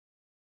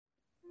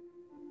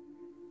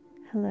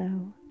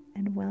Hello,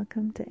 and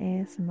welcome to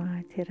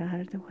ASMR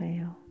Tirar de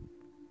Huevo.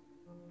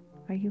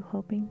 Are you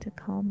hoping to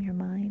calm your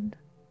mind,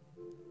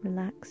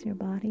 relax your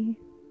body,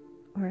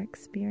 or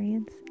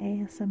experience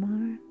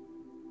ASMR?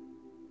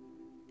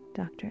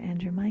 Dr.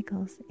 Andrew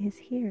Michaels is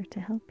here to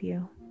help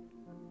you.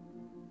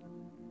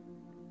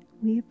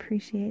 We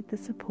appreciate the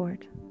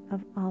support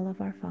of all of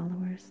our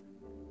followers.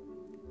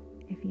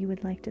 If you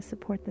would like to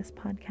support this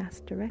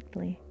podcast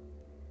directly,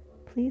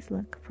 please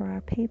look for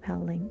our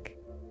PayPal link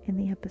in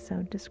the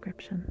episode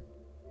description.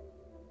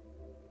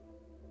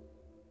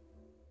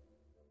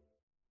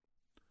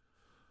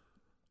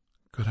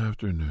 Good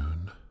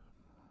afternoon.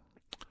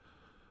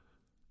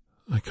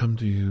 I come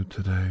to you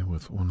today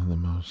with one of the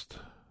most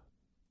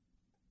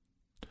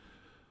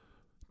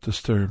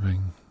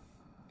disturbing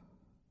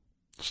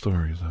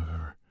stories I've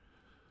ever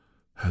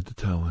had to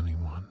tell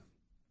anyone.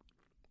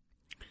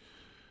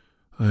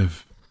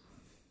 I've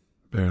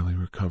barely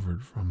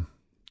recovered from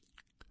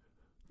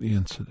the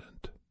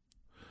incident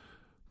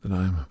that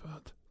I'm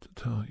about to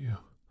tell you,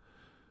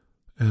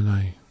 and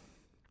I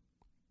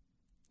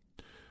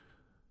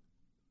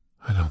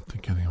don't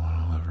think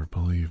anyone will ever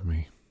believe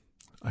me.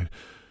 I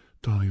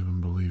don't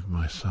even believe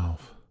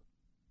myself.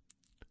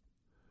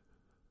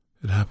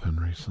 It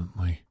happened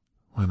recently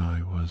when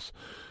I was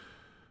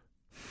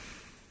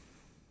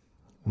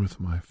with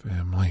my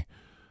family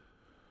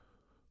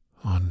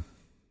on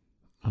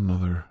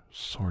another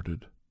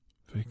sordid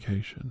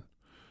vacation,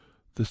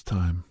 this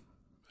time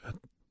at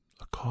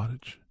a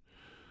cottage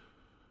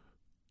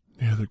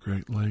near the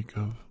Great Lake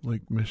of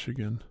Lake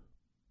Michigan.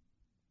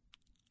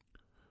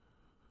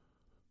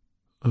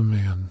 A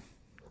man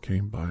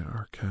came by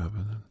our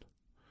cabin and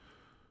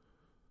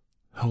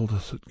held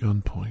us at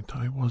gunpoint.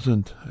 I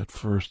wasn't at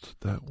first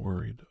that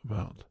worried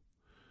about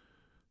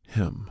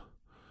him.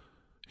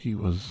 He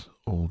was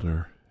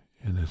older,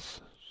 in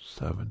his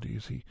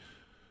 70s. He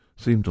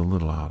seemed a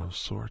little out of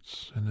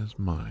sorts in his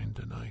mind,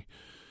 and I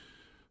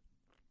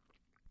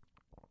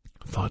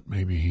thought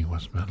maybe he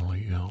was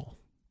mentally ill,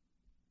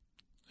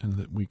 and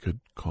that we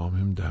could calm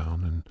him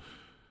down and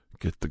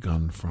get the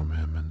gun from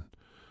him and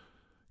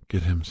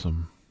get him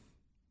some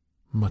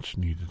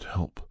much-needed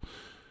help.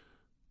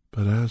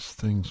 But as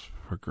things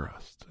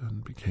progressed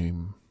and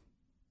became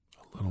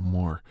a little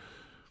more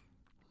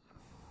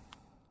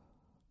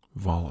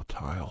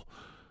volatile,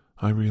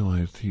 I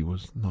realized he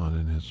was not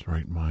in his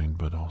right mind,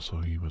 but also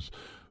he was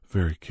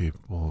very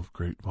capable of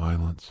great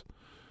violence.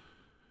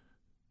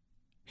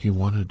 He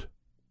wanted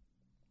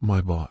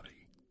my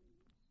body.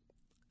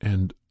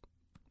 And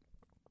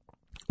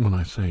when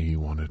I say he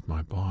wanted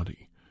my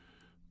body,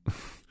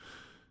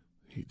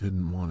 he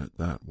didn't want it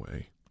that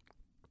way.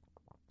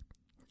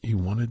 He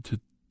wanted to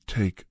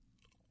take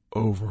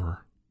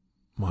over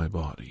my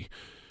body.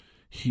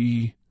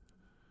 He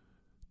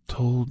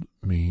told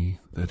me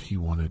that he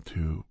wanted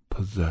to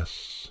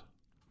possess,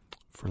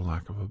 for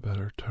lack of a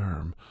better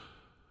term,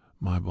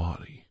 my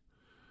body.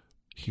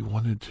 He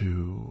wanted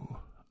to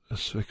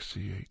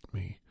asphyxiate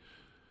me.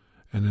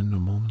 And in the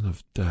moment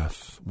of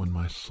death, when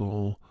my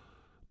soul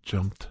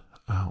jumped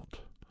out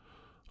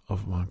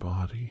of my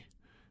body,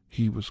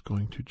 he was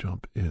going to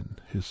jump in.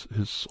 His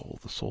soul,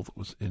 the soul that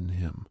was in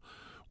him,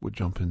 would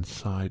jump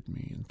inside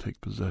me and take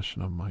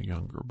possession of my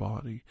younger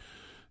body,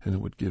 and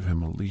it would give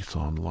him a lease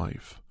on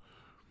life.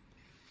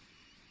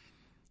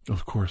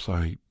 Of course,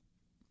 I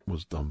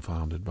was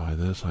dumbfounded by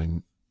this. I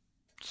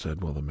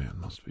said, well, the man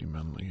must be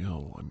mentally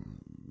ill.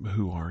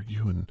 Who are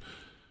you, and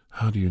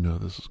how do you know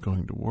this is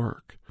going to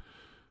work?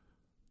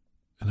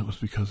 And it was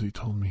because he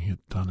told me he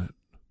had done it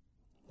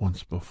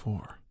once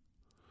before.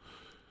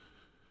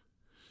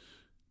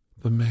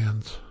 The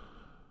man's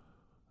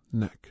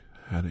neck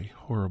had a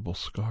horrible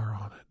scar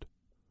on it.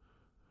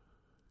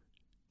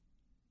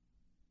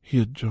 He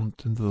had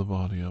jumped into the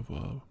body of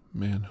a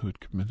man who had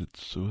committed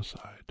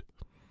suicide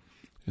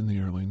in the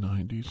early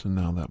 90s, and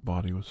now that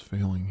body was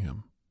failing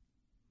him,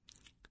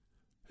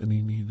 and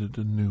he needed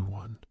a new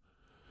one.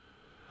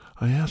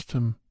 I asked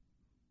him,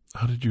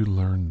 how did you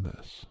learn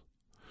this?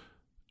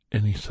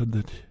 And he said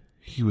that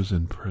he was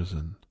in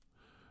prison,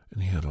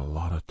 and he had a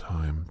lot of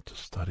time to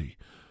study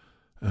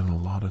and a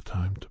lot of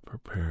time to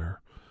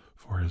prepare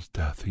for his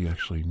death. He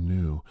actually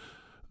knew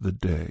the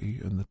day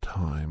and the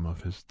time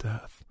of his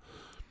death,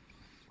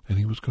 and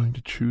he was going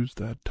to choose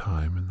that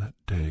time and that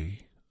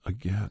day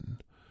again.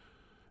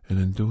 And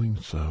in doing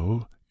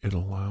so, it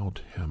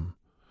allowed him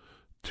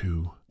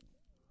to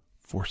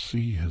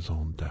foresee his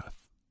own death,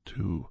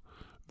 to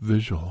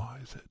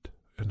visualize it,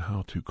 and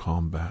how to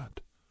combat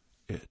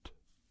it.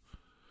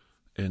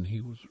 And he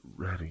was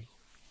ready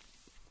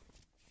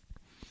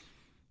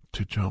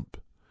to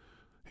jump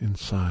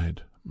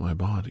inside my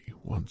body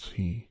once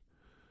he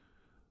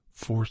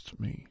forced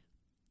me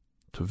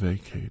to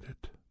vacate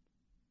it.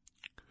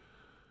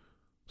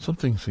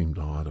 Something seemed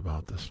odd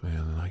about this man,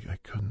 and I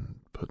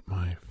couldn't put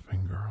my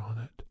finger on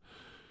it.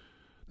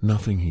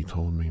 Nothing he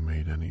told me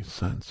made any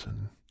sense,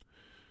 and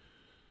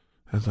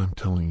as I'm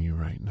telling you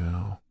right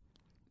now,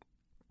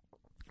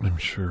 I'm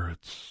sure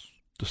it's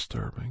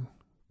disturbing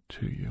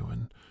to you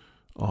and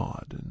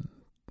odd and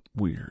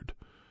weird.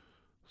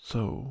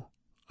 So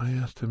I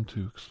asked him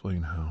to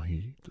explain how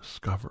he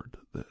discovered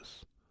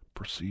this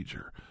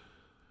procedure,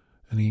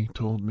 and he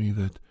told me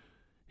that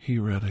he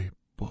read a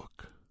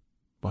book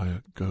by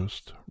a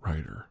ghost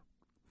writer,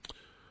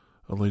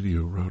 a lady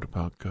who wrote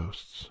about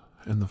ghosts,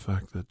 and the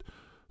fact that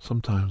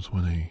sometimes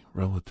when a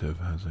relative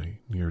has a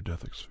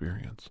near-death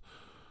experience,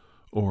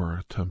 or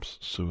attempts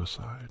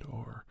suicide,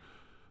 or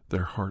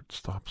their heart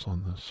stops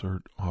on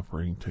the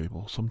operating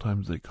table,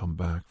 sometimes they come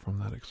back from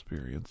that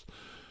experience,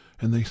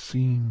 and they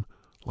seem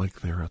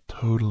like they're a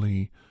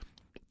totally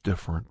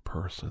different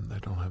person. They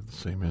don't have the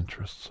same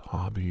interests,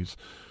 hobbies.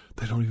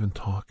 They don't even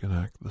talk and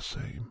act the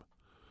same.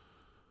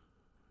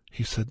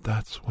 He said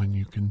that's when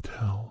you can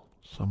tell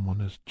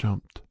someone has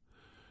jumped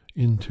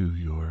into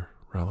your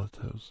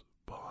relative's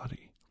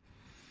body.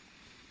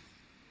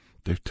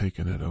 They've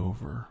taken it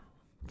over.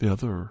 The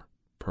other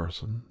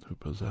person who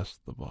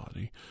possessed the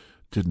body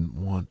didn't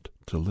want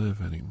to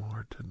live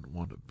anymore, didn't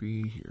want to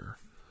be here.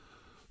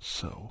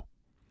 So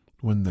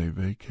when they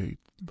vacate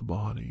the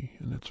body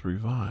and it's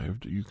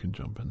revived, you can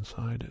jump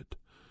inside it.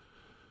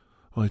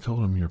 Well, I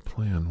told him your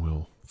plan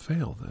will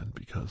fail then,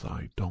 because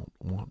I don't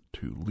want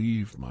to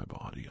leave my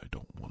body. I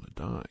don't want to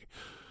die.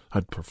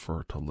 I'd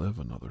prefer to live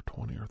another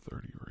 20 or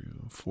 30 or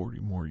even 40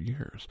 more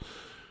years.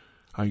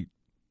 I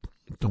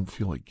don't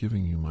feel like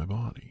giving you my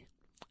body.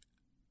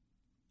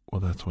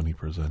 Well, that's when he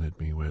presented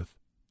me with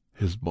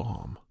his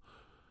bomb.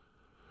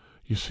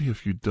 You see,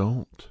 if you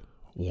don't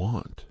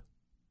want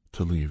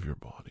to leave your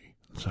body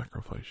and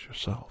sacrifice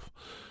yourself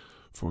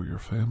for your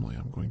family,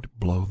 I'm going to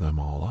blow them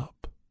all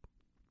up.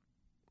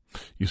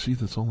 You see,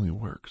 this only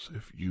works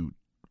if you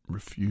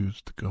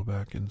refuse to go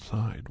back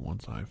inside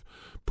once I've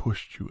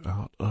pushed you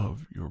out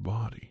of your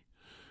body.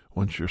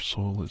 Once your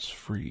soul is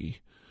free,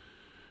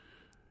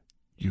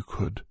 you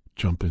could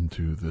jump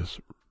into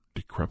this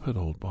decrepit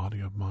old body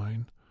of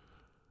mine,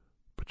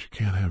 but you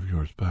can't have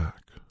yours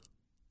back,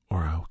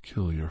 or I'll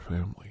kill your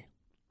family.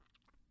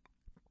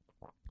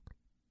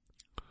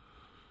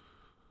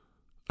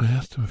 I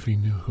asked him if he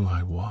knew who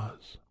I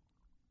was,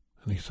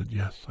 and he said,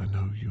 yes, I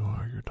know who you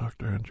are. You're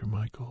Dr. Andrew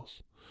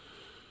Michaels.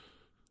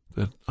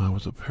 That I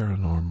was a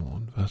paranormal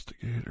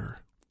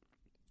investigator,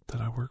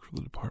 that I worked for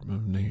the Department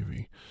of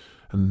Navy,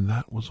 and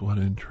that was what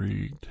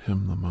intrigued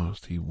him the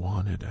most. He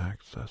wanted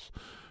access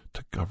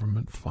to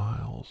government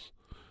files,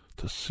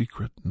 to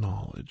secret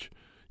knowledge.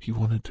 He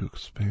wanted to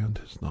expand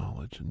his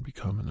knowledge and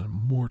become an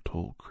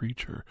immortal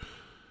creature.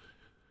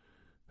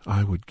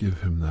 I would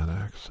give him that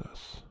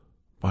access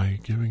by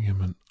giving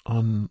him an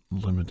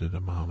unlimited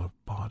amount of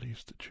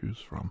bodies to choose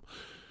from.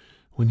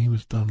 When he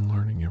was done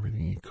learning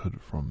everything he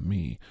could from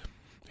me,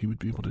 he would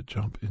be able to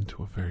jump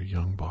into a very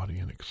young body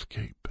and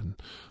escape, and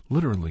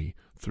literally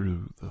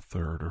through the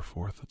third or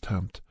fourth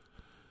attempt,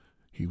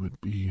 he would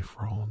be,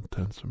 for all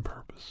intents and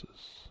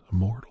purposes,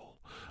 immortal,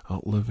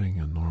 outliving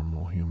a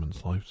normal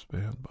human's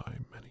lifespan by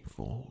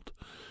many-fold.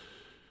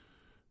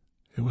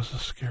 It was a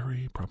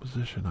scary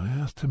proposition. I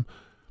asked him,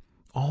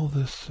 all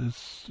this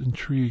is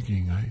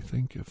intriguing. I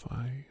think if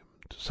I am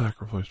to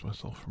sacrifice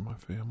myself for my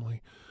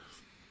family,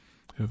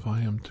 if I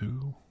am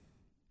to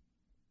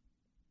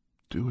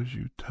do as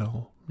you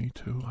tell me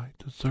to, I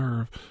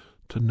deserve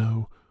to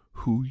know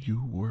who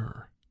you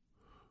were.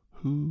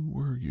 Who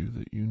were you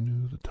that you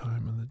knew the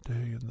time and the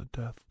day and the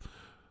death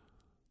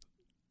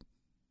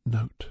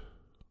note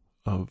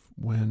of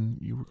when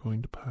you were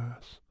going to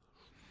pass?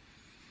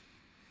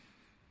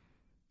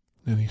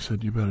 And he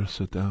said, you better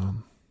sit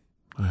down.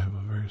 I have a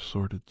very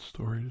sordid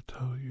story to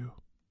tell you.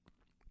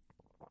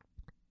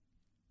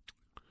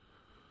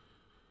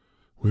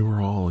 We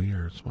were all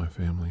ears, my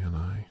family and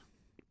I,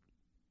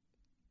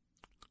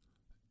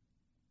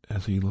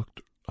 as he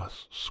looked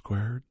us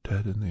square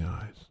dead in the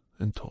eyes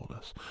and told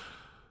us,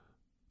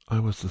 I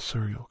was the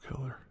serial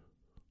killer,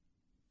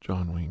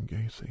 John Wayne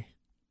Gacy.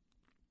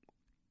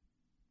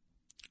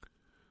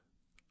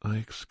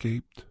 I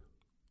escaped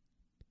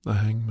the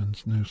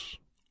hangman's noose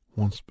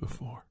once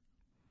before.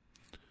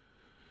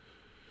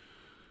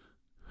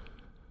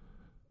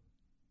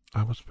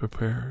 I was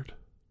prepared.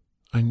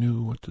 I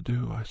knew what to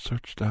do. I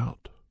searched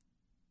out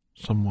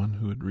someone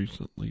who had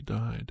recently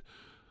died,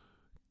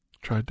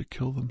 tried to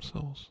kill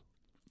themselves,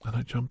 and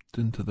I jumped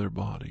into their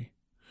body.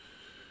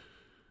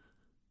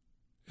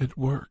 It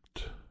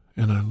worked,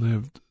 and I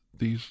lived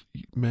these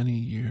many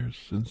years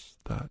since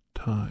that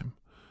time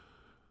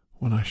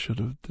when I should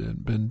have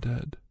been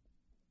dead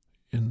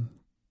in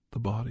the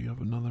body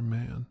of another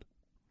man.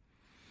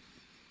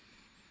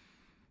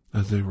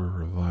 As they were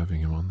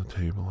reviving him on the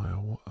table,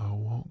 I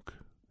awoke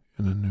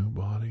in a new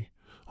body,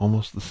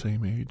 almost the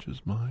same age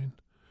as mine.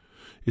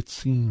 It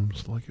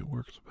seems like it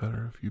works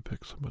better if you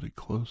pick somebody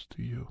close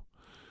to you,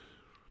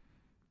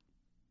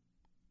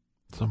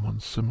 someone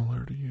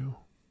similar to you.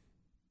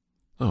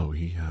 Oh,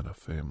 he had a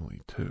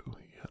family too.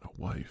 He had a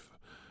wife,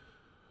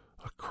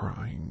 a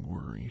crying,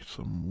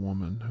 worrisome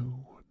woman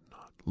who would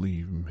not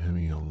leave him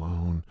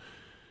alone.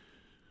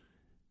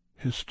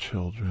 His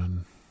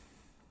children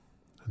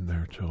and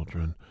their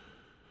children.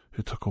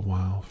 It took a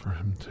while for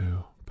him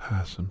to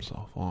pass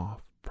himself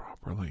off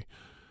properly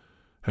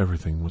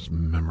everything was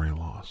memory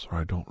loss, or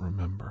I don't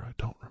remember.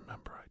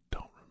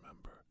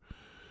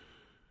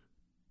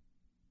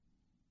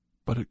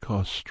 But it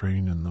caused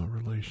strain in the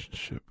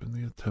relationship, and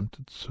the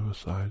attempted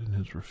suicide, and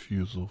his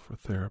refusal for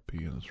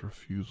therapy, and his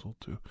refusal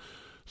to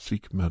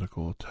seek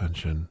medical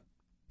attention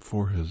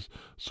for his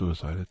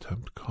suicide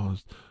attempt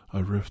caused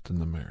a rift in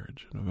the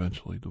marriage and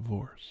eventually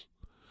divorce.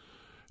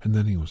 And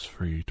then he was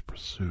free to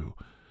pursue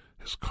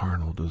his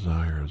carnal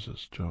desires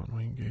as John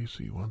Wayne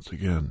Gacy once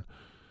again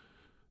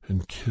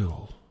and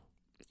kill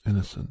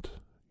innocent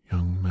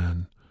young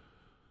men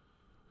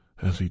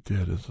as he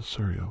did as a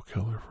serial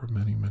killer for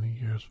many, many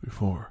years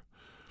before,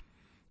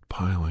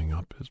 piling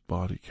up his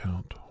body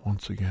count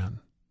once again,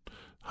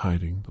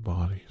 hiding the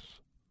bodies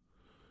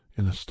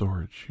in a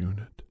storage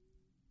unit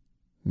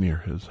near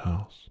his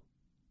house.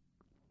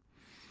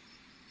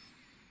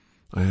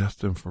 I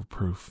asked him for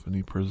proof, and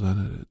he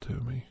presented it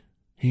to me.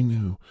 He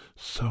knew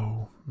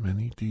so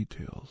many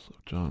details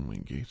of John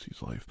Wayne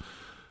Gacy's life.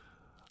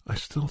 I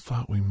still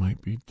thought we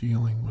might be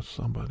dealing with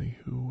somebody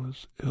who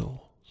was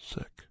ill,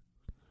 sick,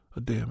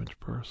 a damaged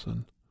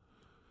person.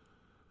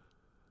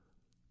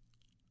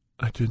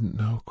 I didn't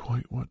know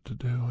quite what to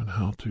do and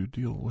how to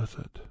deal with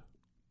it.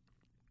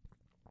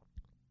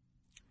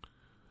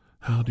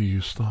 How do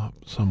you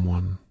stop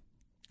someone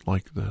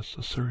like this,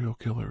 a serial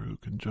killer who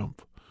can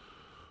jump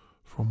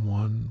from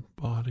one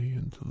body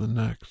into the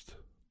next?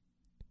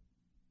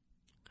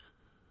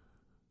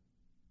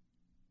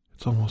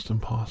 It's almost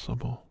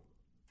impossible.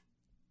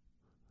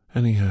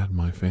 And he had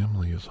my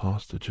family as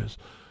hostages.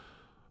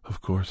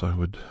 Of course, I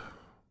would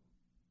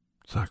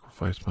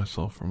sacrifice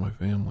myself for my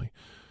family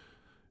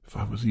if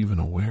I was even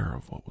aware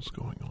of what was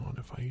going on,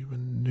 if I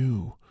even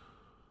knew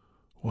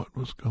what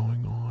was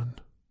going on.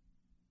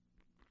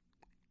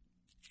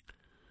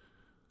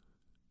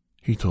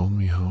 He told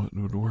me how it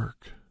would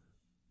work.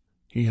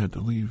 He had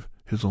to leave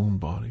his own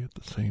body at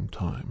the same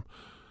time,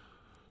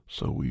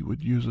 so we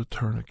would use a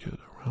tourniquet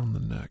around the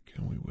neck,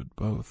 and we would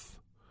both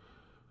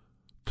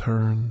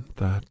turn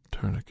that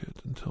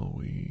tourniquet until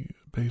we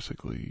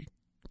basically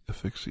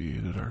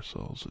asphyxiated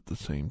ourselves at the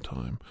same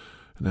time,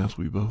 and as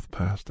we both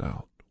passed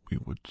out, we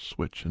would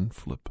switch and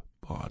flip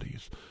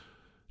bodies.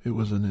 It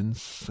was an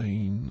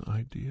insane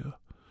idea.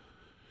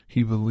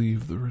 He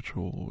believed the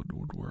ritual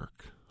would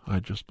work. I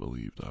just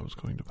believed I was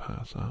going to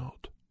pass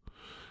out.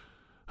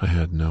 I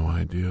had no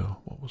idea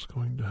what was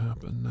going to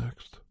happen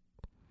next.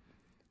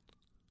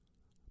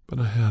 But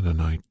I had an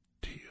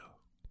idea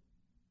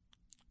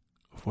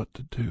of what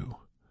to do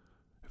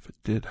if it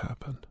did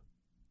happen.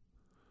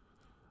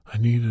 I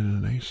needed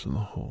an ace in the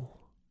hole.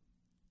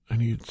 I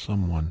needed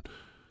someone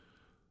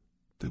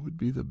that would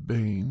be the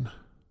bane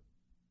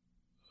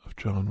of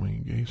John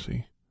Wayne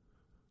Gacy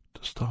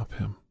to stop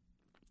him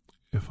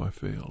if I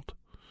failed.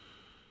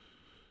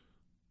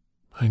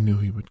 I knew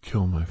he would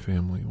kill my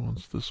family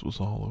once this was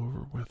all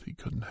over with. He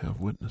couldn't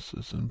have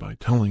witnesses, and by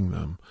telling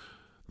them,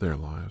 their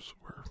lives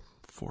were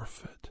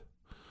forfeit.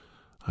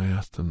 I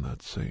asked him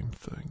that same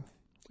thing,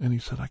 and he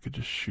said I could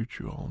just shoot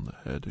you all in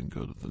the head and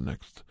go to the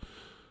next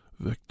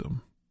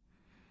victim.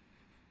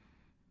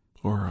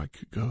 Or I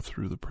could go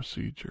through the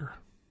procedure.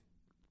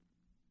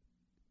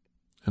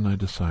 And I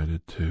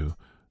decided to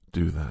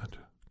do that,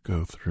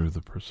 go through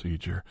the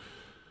procedure.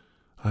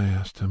 I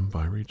asked him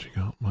by reaching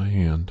out my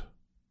hand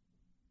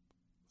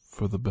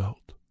for the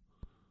belt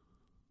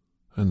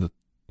and the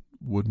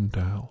wooden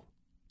dowel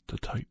to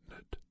tighten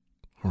it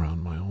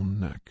around my own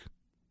neck.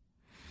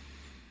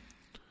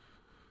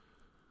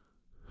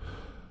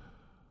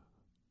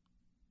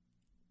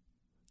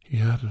 He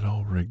had it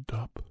all rigged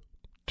up,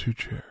 2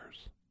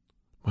 chairs,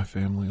 my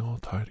family all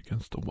tied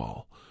against a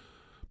wall,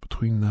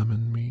 between them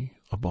and me,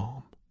 a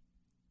bomb,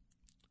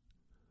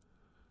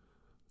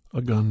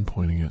 a gun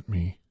pointing at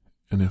me,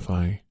 and if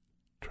I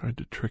tried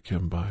to trick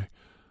him by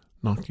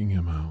knocking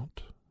him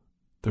out,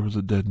 there was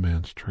a dead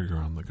man's trigger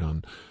on the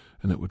gun,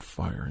 and it would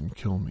fire and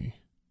kill me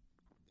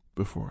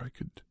before I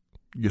could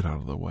get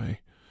out of the way.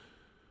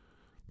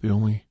 The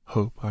only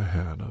hope I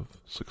had of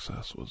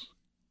success was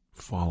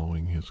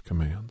following his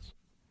commands,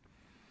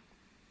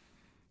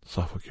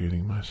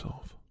 suffocating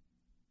myself,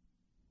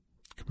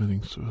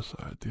 committing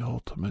suicide, the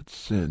ultimate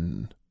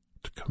sin,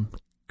 to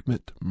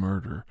commit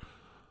murder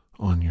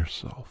on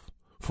yourself,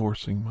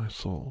 forcing my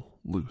soul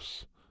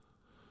loose,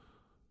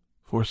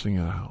 forcing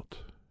it out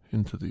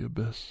into the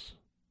abyss,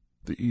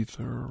 the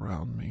ether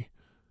around me,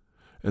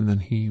 and then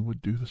he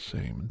would do the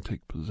same and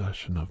take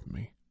possession of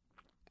me.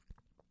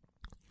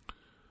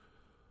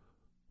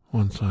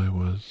 Once I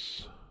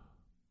was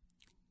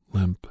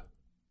limp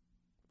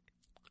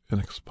and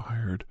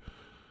expired,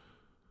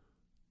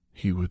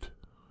 he would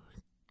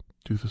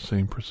do the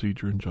same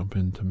procedure and jump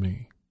into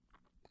me.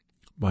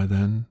 By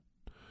then,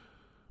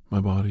 my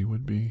body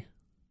would be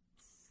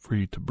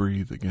free to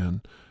breathe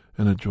again,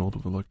 and a jolt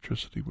of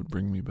electricity would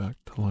bring me back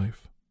to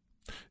life.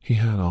 He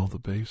had all the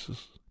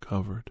bases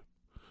covered.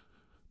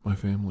 My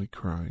family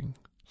crying,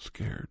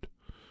 scared,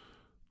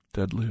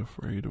 deadly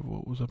afraid of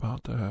what was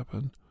about to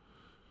happen.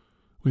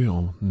 We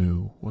all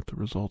knew what the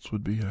results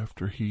would be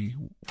after he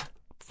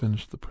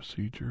finished the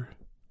procedure.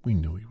 We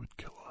knew he would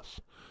kill us.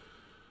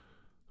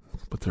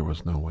 But there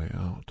was no way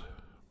out.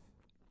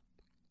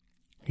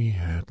 He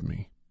had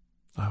me.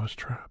 I was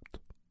trapped.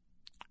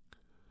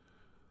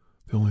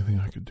 The only thing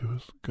I could do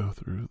was go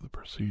through the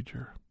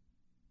procedure.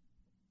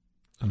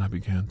 And I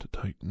began to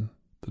tighten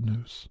the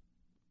noose.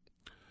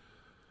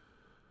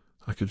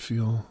 I could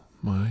feel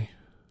my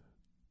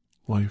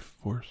life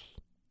force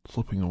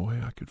slipping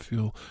away. I could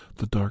feel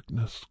the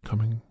darkness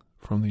coming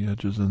from the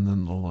edges and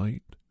then the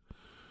light.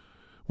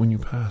 When you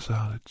pass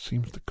out, it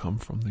seems to come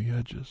from the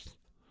edges.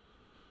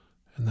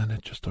 And then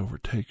it just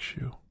overtakes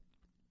you.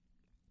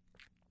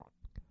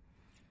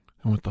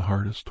 And with the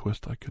hardest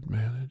twist I could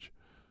manage,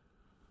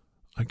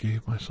 I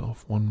gave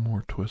myself one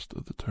more twist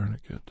of the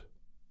tourniquet,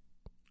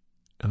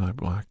 and I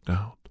blacked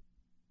out.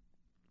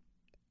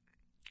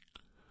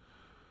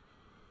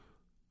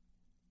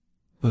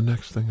 The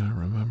next thing I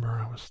remember,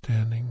 I was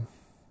standing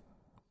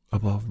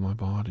above my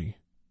body,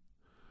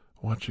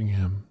 watching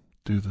him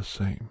do the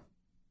same.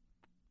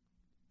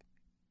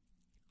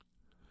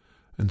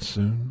 And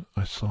soon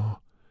I saw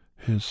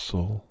his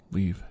soul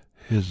leave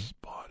his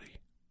body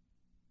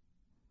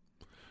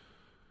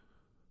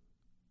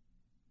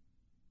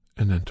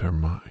and enter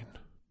mine.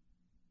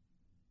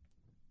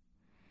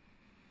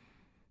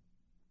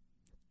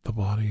 The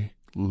body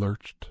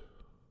lurched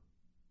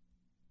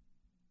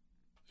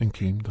and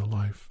came to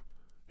life.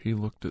 He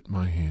looked at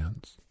my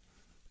hands,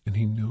 and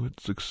he knew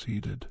it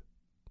succeeded.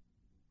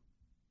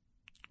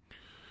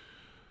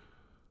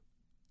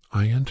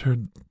 I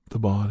entered the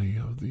body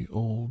of the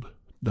old,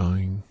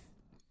 dying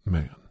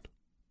man,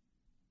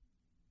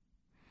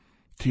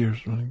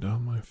 tears running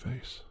down my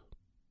face.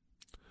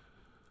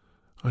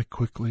 I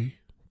quickly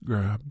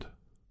grabbed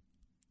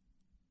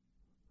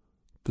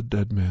the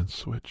dead man's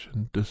switch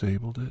and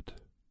disabled it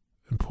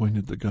and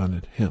pointed the gun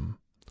at him.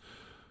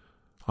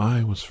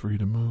 I was free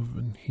to move,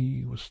 and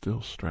he was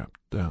still strapped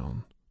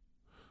down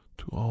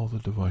to all the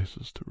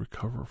devices to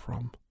recover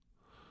from.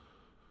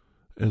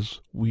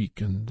 As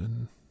weakened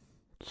and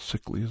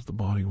sickly as the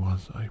body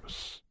was, I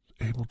was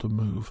able to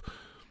move,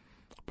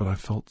 but I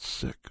felt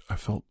sick. I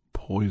felt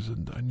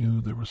poisoned. I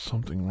knew there was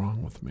something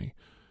wrong with me.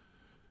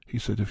 He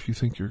said, "If you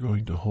think you're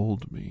going to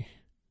hold me,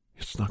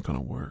 it's not going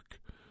to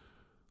work.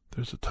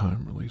 There's a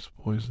time-release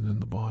poison in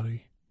the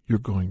body. You're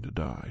going to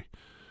die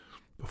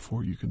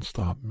before you can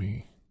stop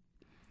me."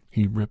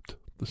 He ripped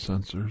the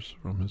sensors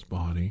from his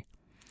body,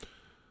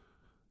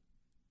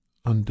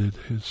 undid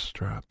his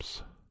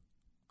straps,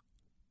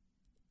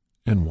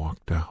 and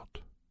walked out.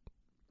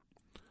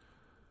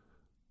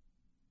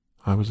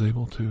 I was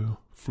able to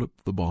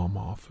flip the bomb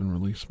off and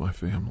release my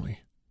family.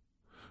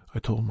 I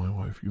told my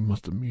wife, "You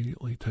must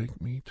immediately take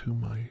me to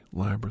my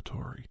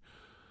laboratory.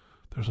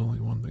 There's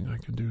only one thing I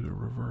can do to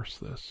reverse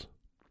this."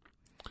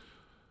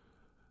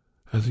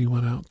 As he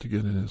went out to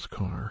get in his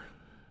car,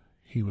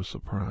 he was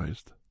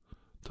surprised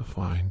to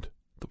find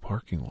the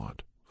parking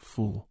lot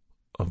full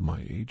of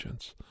my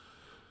agents.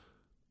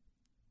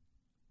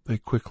 They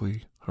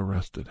quickly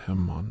arrested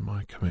him on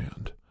my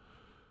command.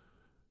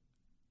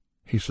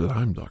 He said,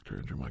 "I'm Dr.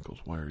 Andrew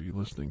Michaels. Why are you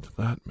listening to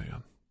that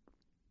man?"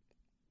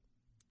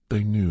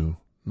 They knew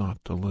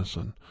not to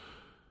listen.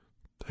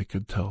 They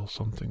could tell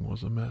something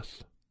was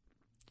amiss.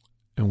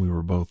 And we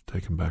were both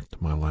taken back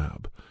to my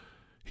lab.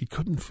 He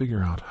couldn't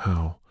figure out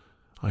how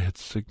I had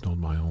signaled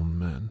my own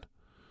men,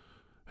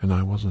 and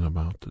I wasn't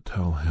about to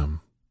tell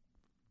him.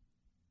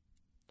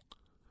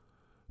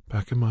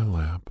 Back in my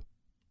lab,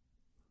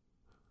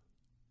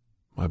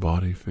 my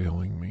body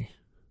failing me,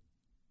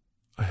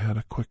 I had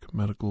a quick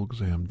medical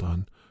exam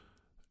done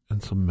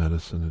and some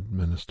medicine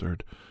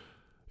administered.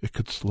 It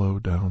could slow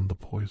down the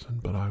poison,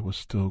 but I was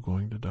still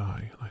going to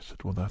die. And I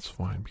said, "Well, that's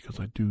fine, because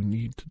I do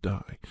need to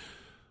die.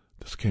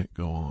 This can't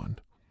go on.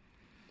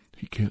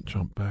 He can't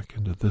jump back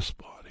into this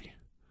body.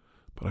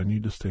 But I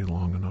need to stay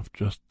long enough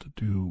just to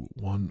do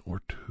one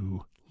or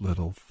two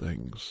little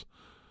things."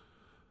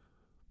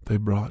 They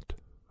brought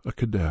a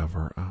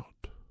cadaver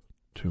out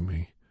to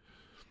me.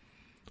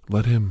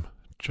 Let him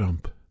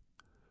jump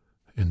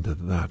into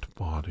that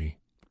body.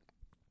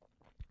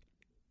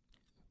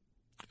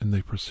 And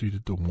they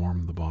proceeded to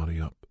warm the body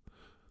up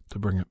to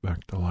bring it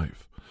back to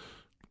life.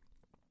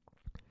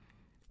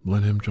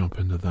 Let him jump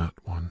into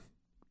that one.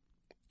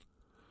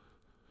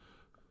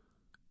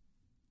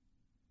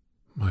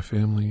 My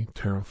family,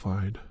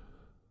 terrified,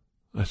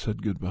 I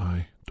said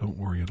goodbye. "Don't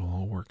worry, it'll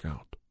all work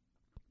out."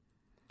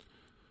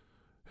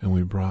 And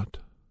we brought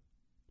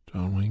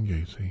John Wayne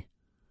Gacy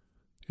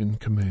in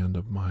command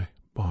of my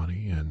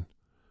body in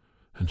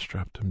and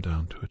strapped him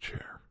down to a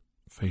chair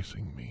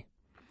facing me,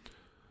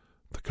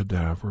 the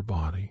cadaver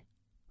body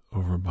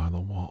over by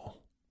the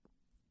wall.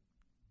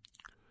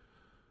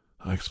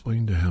 I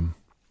explained to him,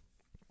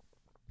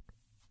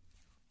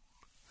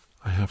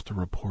 I have to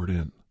report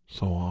in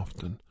so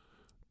often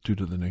due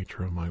to the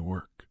nature of my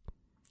work.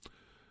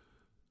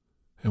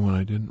 And when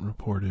I didn't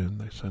report in,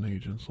 they sent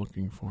agents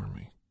looking for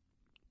me.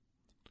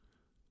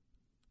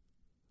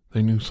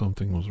 They knew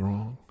something was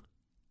wrong.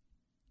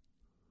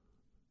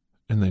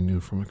 And they knew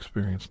from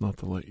experience not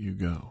to let you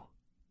go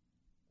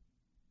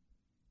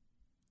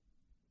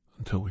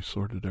until we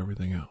sorted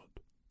everything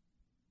out.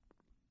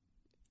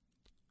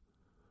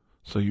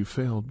 So you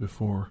failed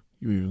before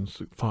you even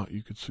thought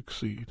you could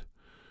succeed.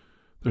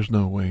 There's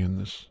no way in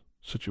this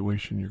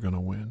situation you're going to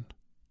win.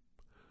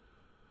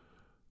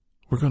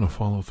 We're going to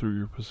follow through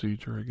your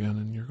procedure again,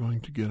 and you're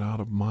going to get out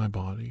of my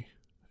body,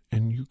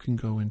 and you can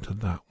go into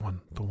that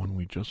one, the one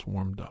we just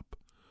warmed up,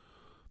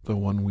 the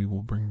one we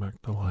will bring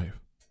back to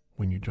life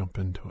when you jump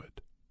into it.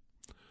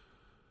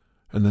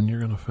 And then you're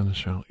going to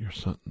finish out your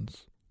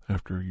sentence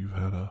after you've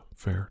had a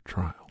fair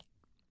trial.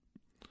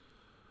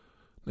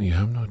 Now, you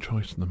have no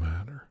choice in the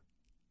matter.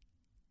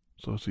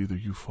 So it's either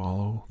you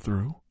follow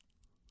through,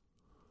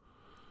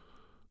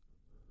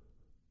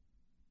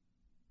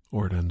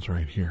 or it ends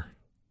right here.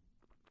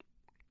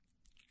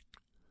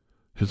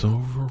 His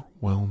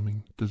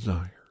overwhelming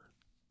desire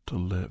to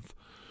live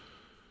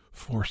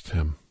forced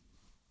him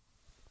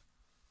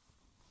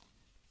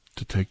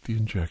to take the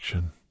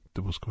injection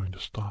that was going to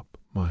stop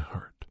my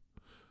heart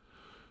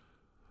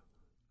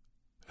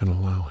and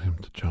allow him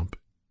to jump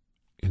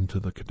into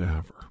the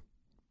cadaver.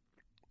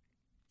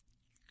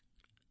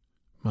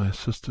 My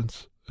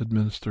assistants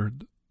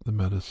administered the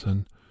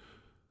medicine,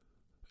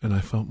 and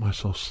I felt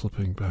myself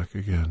slipping back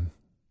again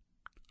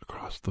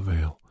across the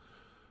veil.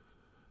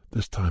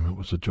 This time it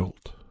was a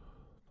jolt.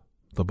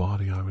 The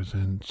body I was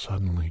in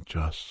suddenly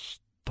just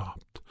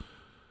stopped.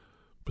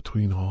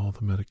 Between all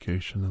the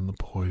medication and the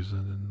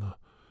poison and the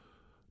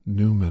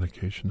new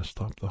medication to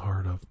stop the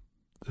heart of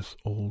this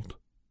old,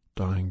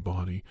 dying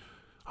body,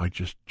 I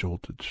just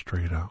jolted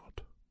straight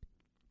out.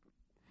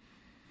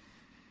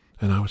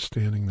 And I was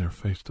standing there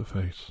face to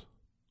face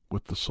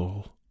with the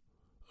soul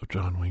of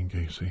John Wayne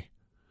Gacy.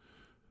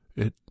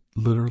 It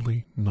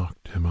literally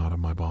knocked him out of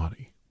my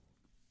body.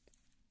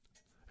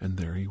 And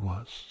there he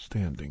was,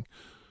 standing,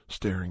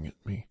 staring at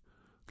me,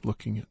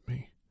 looking at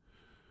me.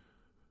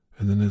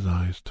 And then his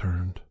eyes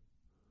turned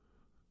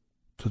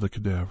to the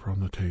cadaver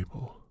on the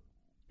table.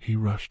 He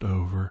rushed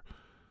over,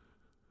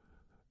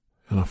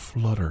 and a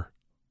flutter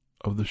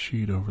of the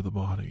sheet over the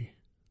body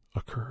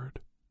occurred.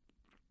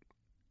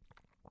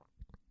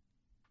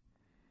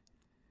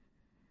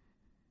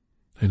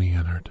 And he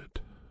entered it,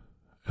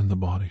 and the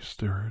body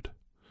stirred.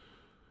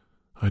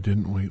 I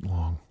didn't wait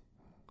long.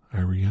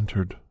 I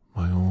re-entered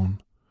my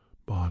own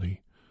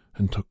body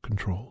and took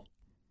control.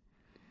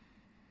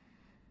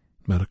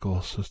 Medical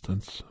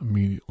assistants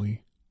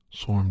immediately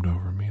swarmed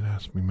over me and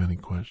asked me many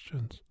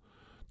questions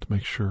to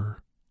make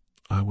sure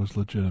I was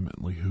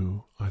legitimately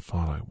who I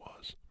thought I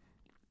was.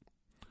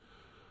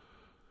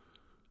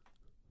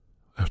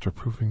 After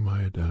proving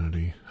my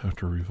identity,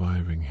 after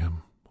reviving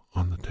him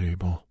on the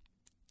table,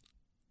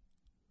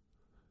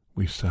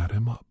 we sat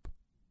him up.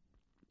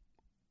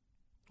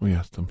 We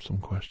asked him some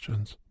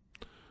questions.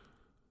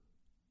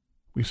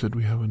 We said,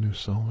 "We have a new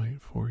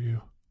cellmate for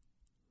you.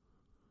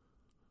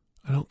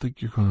 I don't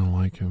think you're going to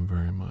like him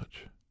very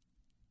much."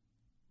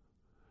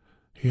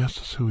 He asked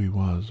us who he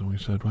was, and we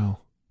said,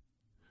 "Well,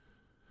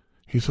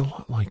 he's a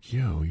lot like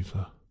you.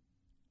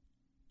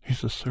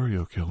 He's a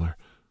serial killer,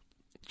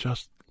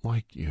 just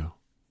like you."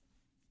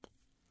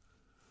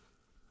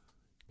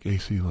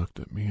 Gacy looked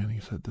at me and he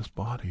said, "This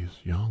body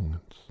is young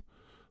and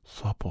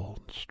supple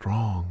and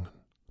strong,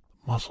 and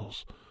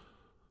muscles.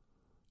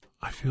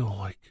 I feel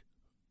like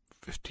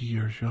 50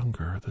 years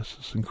younger. This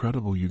is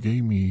incredible. You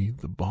gave me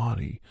the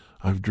body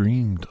I've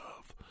dreamed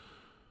of.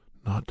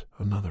 Not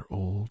another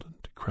old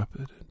and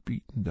decrepit and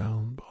beaten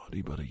down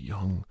body, but a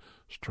young,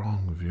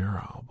 strong,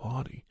 virile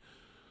body."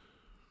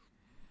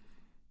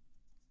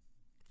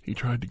 He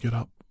tried to get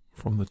up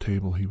from the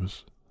table he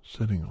was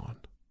sitting on,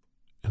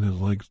 and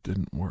his legs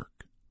didn't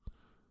work.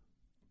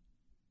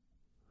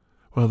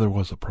 Well, there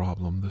was a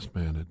problem. This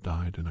man had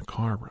died in a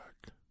car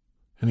wreck,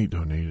 and he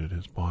donated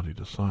his body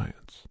to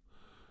science.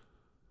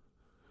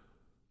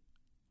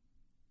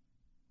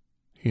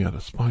 He had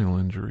a spinal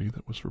injury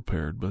that was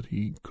repaired, but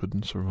he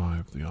couldn't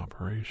survive the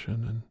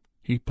operation, and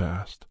he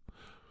passed.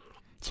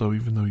 So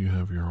even though you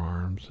have your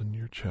arms and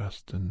your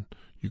chest and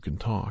you can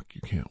talk,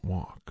 you can't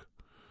walk.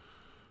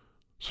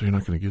 So you're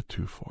not going to get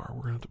too far.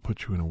 We're going to have to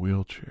put you in a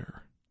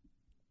wheelchair.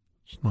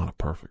 It's not a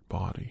perfect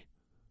body,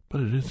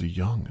 but it is a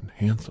young and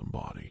handsome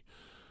body.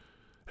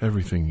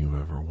 Everything you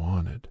ever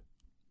wanted.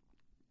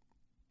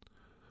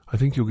 I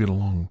think you'll get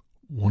along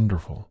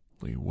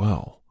wonderfully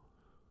well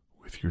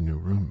with your new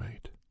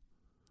roommate.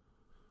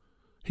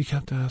 He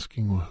kept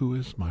asking, "Well, who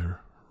is my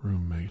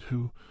roommate?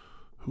 Who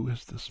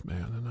is this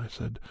man?" And I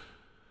said,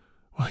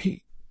 "Well,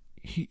 he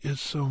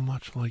is so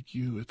much like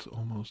you, it's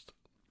almost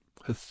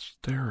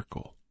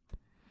hysterical.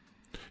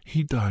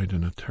 He died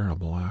in a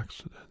terrible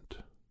accident,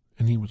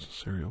 and he was a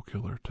serial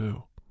killer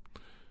too.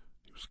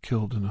 He was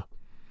killed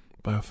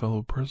by a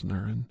fellow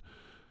prisoner, and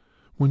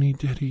when he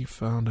did, he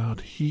found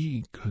out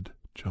he could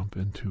jump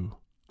into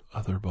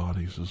other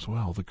bodies as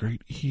well. The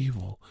great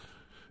evil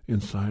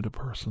inside a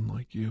person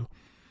like you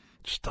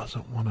just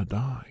doesn't want to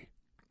die.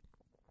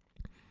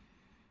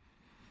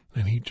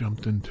 And he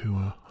jumped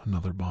into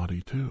another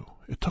body too.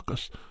 It took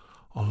us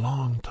a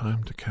long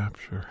time to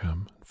capture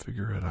him and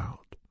figure it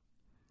out.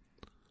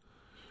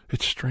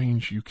 It's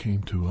strange you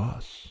came to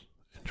us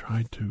and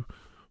tried to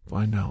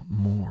find out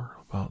more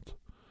about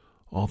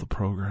all the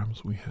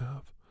programs we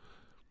have.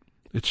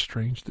 It's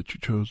strange that you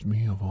chose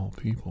me, of all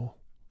people,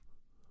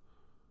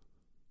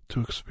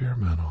 to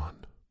experiment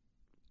on.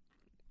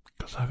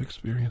 Because I've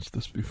experienced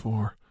this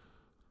before.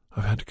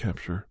 I've had to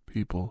capture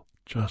people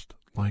just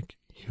like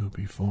you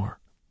before.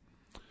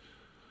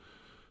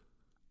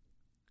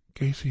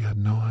 Gacy had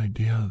no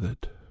idea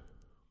that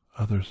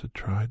others had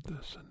tried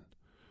this, and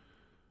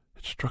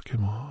it struck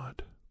him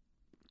odd.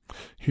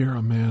 Here,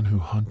 a man who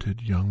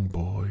hunted young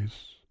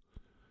boys,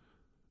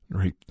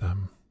 raped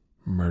them,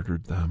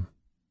 murdered them,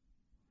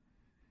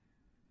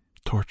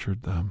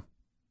 tortured them.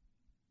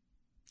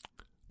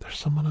 There's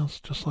someone else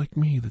just like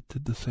me that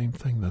did the same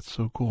thing. That's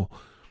so cool.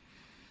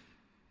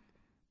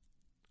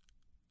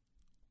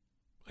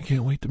 I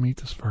can't wait to meet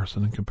this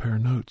person and compare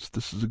notes.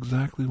 This is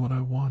exactly what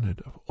I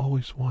wanted. I've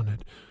always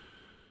wanted.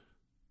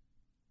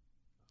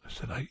 I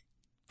said, I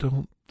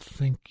don't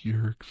think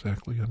you're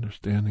exactly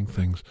understanding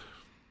things.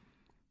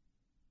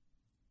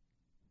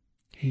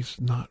 He's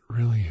not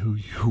really who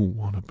you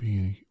want to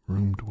be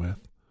roomed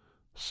with,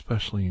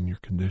 especially in your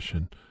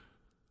condition,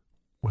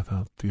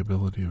 without the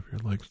ability of your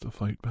legs to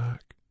fight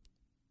back.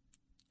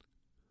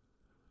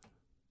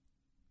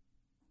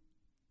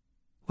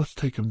 Let's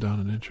take him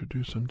down and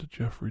introduce him to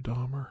Jeffrey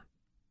Dahmer.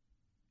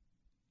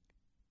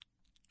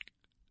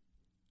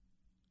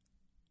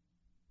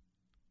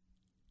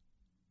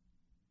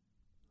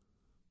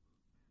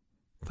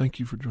 Thank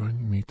you for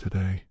joining me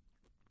today.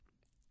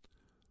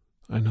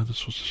 I know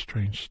this was a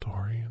strange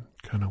story and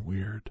kind of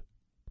weird,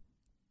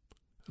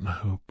 and I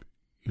hope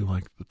you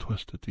liked the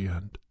twist at the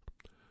end.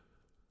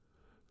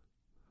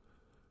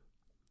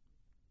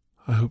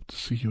 I hope to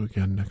see you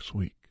again next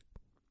week.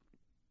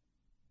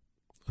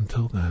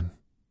 Until then,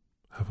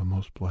 have a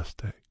most blessed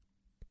day.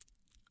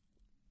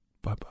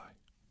 Bye-bye.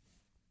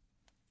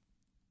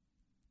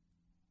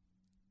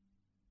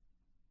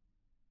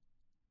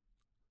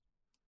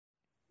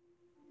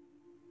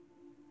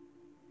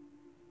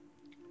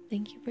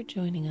 Thank you for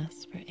joining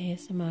us for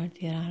ASMR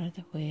Tirar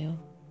de Juego.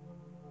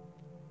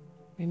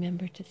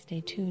 Remember to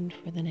stay tuned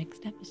for the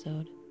next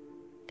episode,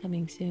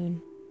 coming soon.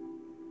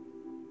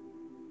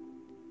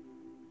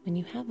 When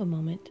you have a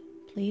moment,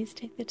 please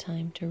take the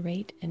time to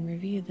rate and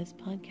review this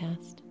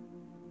podcast.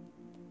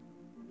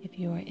 If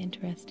you are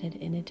interested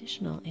in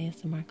additional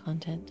ASMR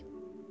content,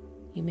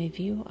 you may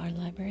view our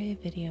library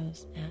of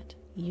videos at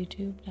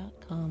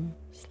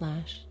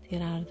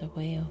youtube.com/Tirar de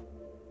Juego.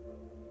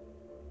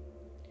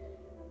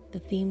 The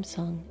theme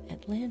song,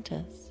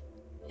 Atlantis,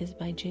 is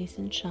by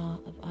Jason Shaw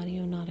of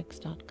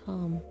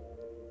Audionautics.com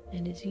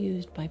and is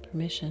used by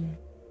permission.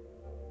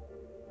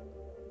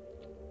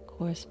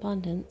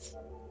 Correspondence,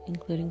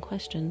 including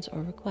questions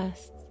or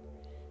requests,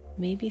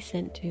 may be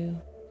sent to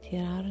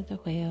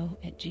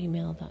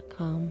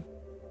tirardejuego@gmail.com.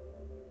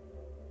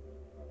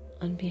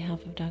 On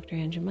behalf of Dr.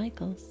 Andrew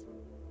Michaels,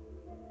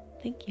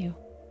 thank you.